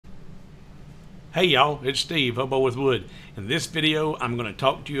Hey y'all, it's Steve, Hobo with Wood. In this video, I'm going to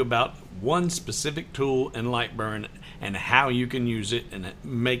talk to you about one specific tool in Lightburn and how you can use it and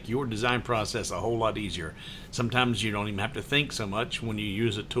make your design process a whole lot easier. Sometimes you don't even have to think so much when you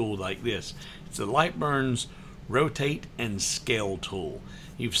use a tool like this. It's the Lightburn's Rotate and Scale tool.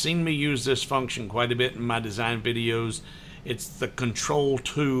 You've seen me use this function quite a bit in my design videos. It's the Control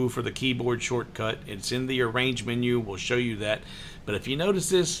 2 for the keyboard shortcut. It's in the Arrange menu. We'll show you that. But if you notice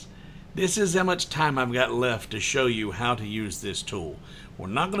this is how much time I've got left to show you how to use this tool. We're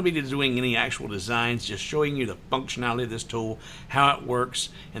not going to be doing any actual designs, just showing you the functionality of this tool, how it works,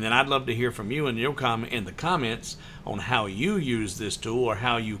 and then I'd love to hear from you in the comments on how you use this tool or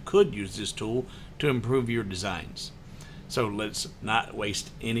how you could use this tool to improve your designs. So let's not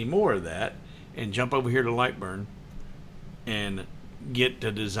waste any more of that and jump over here to Lightburn and get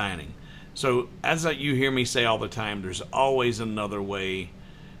to designing. So as you hear me say all the time, there's always another way.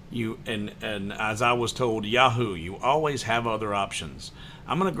 And as I was told, Yahoo, you always have other options.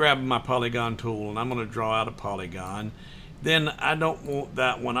 I'm going to grab my polygon tool and I'm going to draw out a polygon. Then I don't want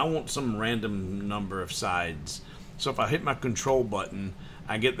that one. I want some random number of sides. So if I hit my control button,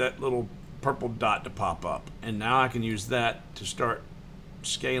 I get that little purple dot to pop up. And now I can use that to start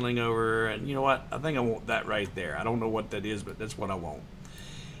scaling over. And you know what? I think I want that right there. I don't know what that is, but that's what I want.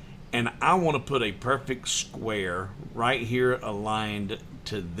 And I want to put a perfect square right here aligned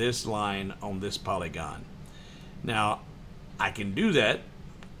to this line on this polygon. Now, I can do that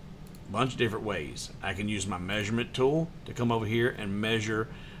a bunch of different ways. I can use my measurement tool to come over here and measure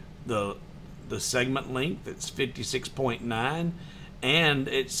the segment length. It's 56.9 and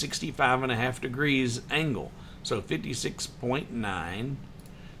it's 65.5 degrees angle. So 56.9.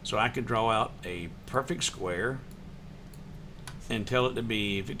 So I could draw out a perfect square and tell it to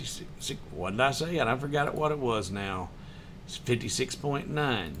be 56. What did I say? I forgot what it was now. It's 56.9.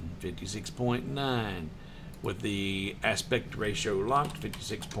 56.9 with the aspect ratio locked.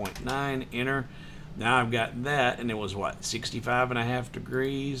 56.9. Enter. Now I've got that, and it was what? 65.5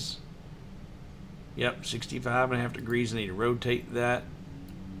 degrees. Yep, 65.5 degrees. I need to rotate that.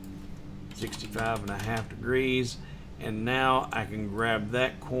 65.5 degrees. And now I can grab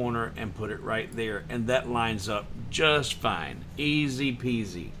that corner and put it right there, and that lines up just fine. Easy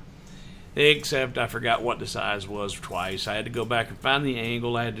peasy. Except I forgot what the size was twice. I had to go back and find the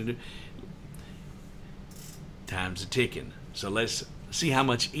angle. I had to do. Time's a ticking. So let's see how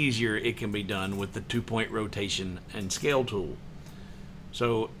much easier it can be done with the 2-point rotation and scale tool.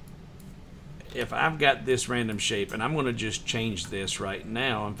 So if I've got this random shape, and I'm going to just change this right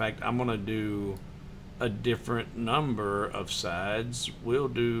now. In fact, I'm going to do a different number of sides. We'll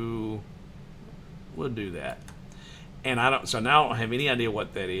do that. And so now I don't have any idea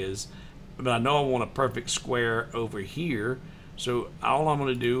what that is, but I know I want a perfect square over here. So all I'm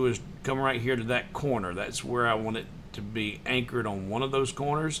going to do is come right here to that corner. That's where I want it to be anchored on one of those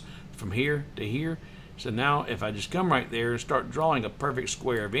corners from here to here. So now if I just come right there and start drawing a perfect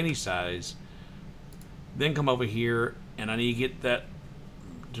square of any size, then come over here and I need to get that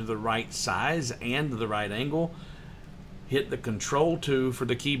to the right size and to the right angle. Hit the Control 2 for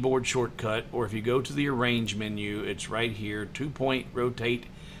the keyboard shortcut, or if you go to the Arrange menu, it's right here, 2-point rotate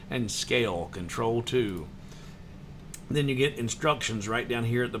and scale, Control 2. Then you get instructions right down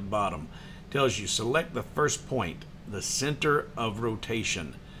here at the bottom. Tells you select the first point, the center of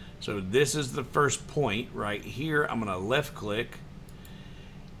rotation. So this is the first point right here. I'm going to left click,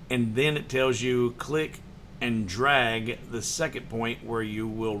 and then it tells you click and drag the second point where you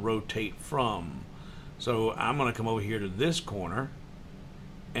will rotate from. So I'm going to come over here to this corner,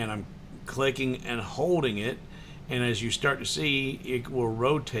 and I'm clicking and holding it, and as you start to see, it will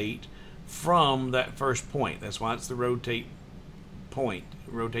rotate from that first point. That's why it's the rotate point.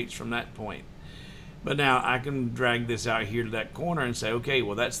 It rotates from that point. But now I can drag this out here to that corner and say, okay,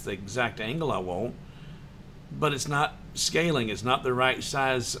 well, that's the exact angle I want, but it's not scaling. It's not the right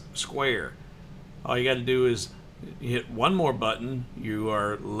size square. All you got to do is hit one more button. You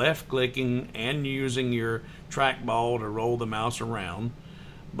are left clicking and using your trackball to roll the mouse around.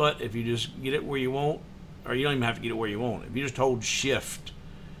 But if you just get it where you want, or you don't even have to get it where you want, if you just hold shift,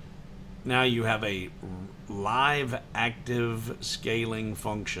 now you have a live active scaling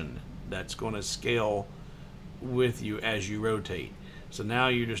function that's going to scale with you as you rotate. So now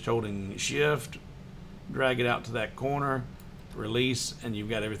you're just holding shift, drag it out to that corner, release, and you've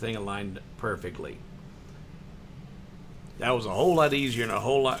got everything aligned perfectly. That was a whole lot easier and a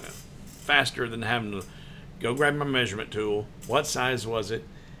whole lot faster than having to go grab my measurement tool. What size was it?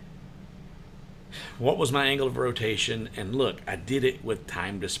 What was my angle of rotation? And look, I did it with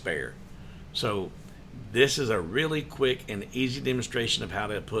time to spare. So this is a really quick and easy demonstration of how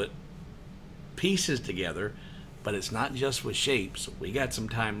to put pieces together, but it's not just with shapes. We got some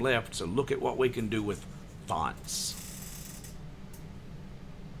time left, so look at what we can do with fonts.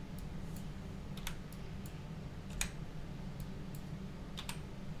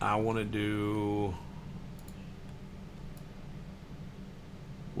 I want to do,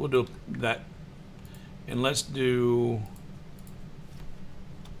 we'll do that, and let's do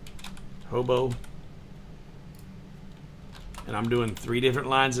Hobo. And I'm doing 3 different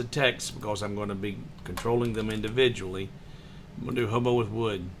lines of text because I'm going to be controlling them individually. I'm going to do Hobo with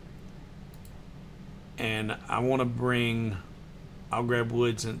wood. And I want to bring, I'll grab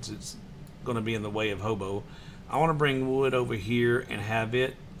wood since it's going to be in the way of Hobo. I want to bring wood over here and have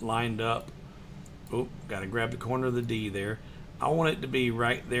it lined up. Oh, got to grab the corner of the D there. I want it to be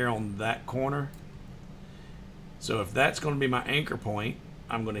right there on that corner. So if that's going to be my anchor point,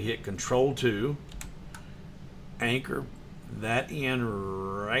 I'm going to hit Control 2, anchor that in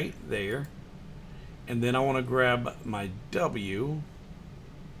right there, and then I want to grab my W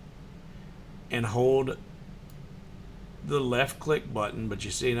and hold the left click button, but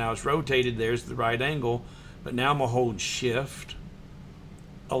you see now it's rotated, there's the right angle, but now I'm going to hold Shift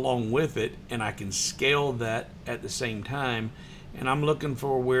along with it, and I can scale that at the same time, and I'm looking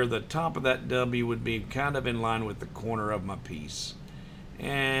for where the top of that W would be kind of in line with the corner of my piece,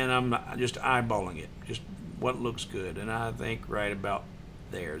 and I'm just eyeballing it, just what looks good, and I think right about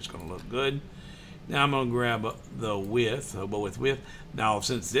there is going to look good. Now I'm going to grab the width, Hobo with width. Now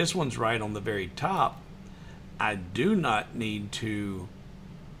since this one's right on the very top, I do not need to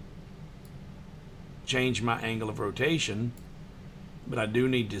change my angle of rotation, but I do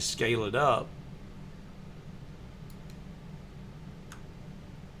need to scale it up,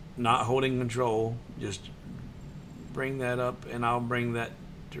 not holding control, just bring that up, and I'll bring that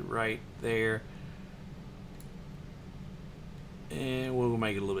to right there. And we'll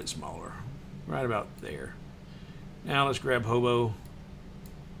make it a little bit smaller, right about there. Now let's grab Hobo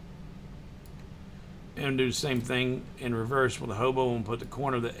and do the same thing in reverse with the Hobo, and put the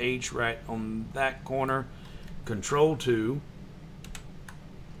corner of the H right on that corner. Control 2,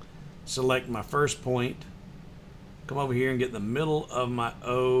 select my first point, come over here and get the middle of my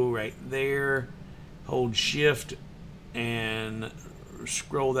O right there, hold Shift and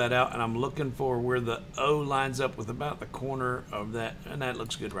scroll that out, and I'm looking for where the O lines up with about the corner of that, and that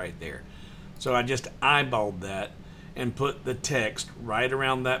looks good right there. So I just eyeballed that and put the text right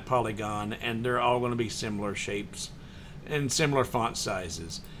around that polygon, and they're all going to be similar shapes and similar font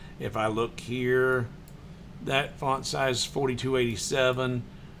sizes. If I look here, that font size is 4287,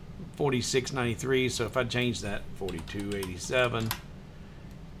 4693, so if I change that 4287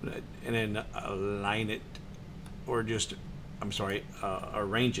 and then align it, or just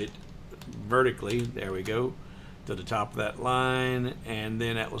arrange it vertically, there we go, to the top of that line, and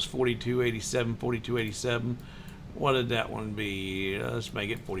then that was 4287, 4287. What did that one be? Let's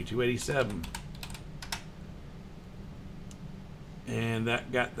make it 4287. And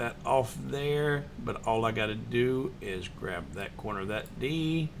that got that off there, but all I got to do is grab that corner of that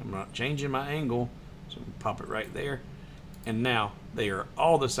D. I'm not changing my angle, so pop it right there. And now they are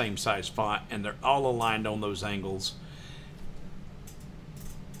all the same size font, and they're all aligned on those angles.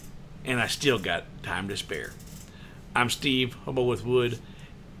 And I still got time to spare. I'm Steve, Hobo with Wood.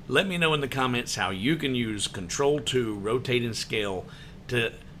 Let me know in the comments how you can use Control 2, rotate and scale,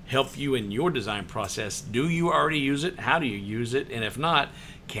 to help you in your design process. Do you already use it? How do you use it? And if not,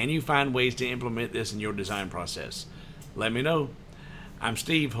 can you find ways to implement this in your design process? Let me know. I'm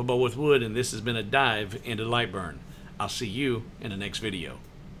Steve, Hobo with Wood, and this has been a dive into Lightburn. I'll see you in the next video.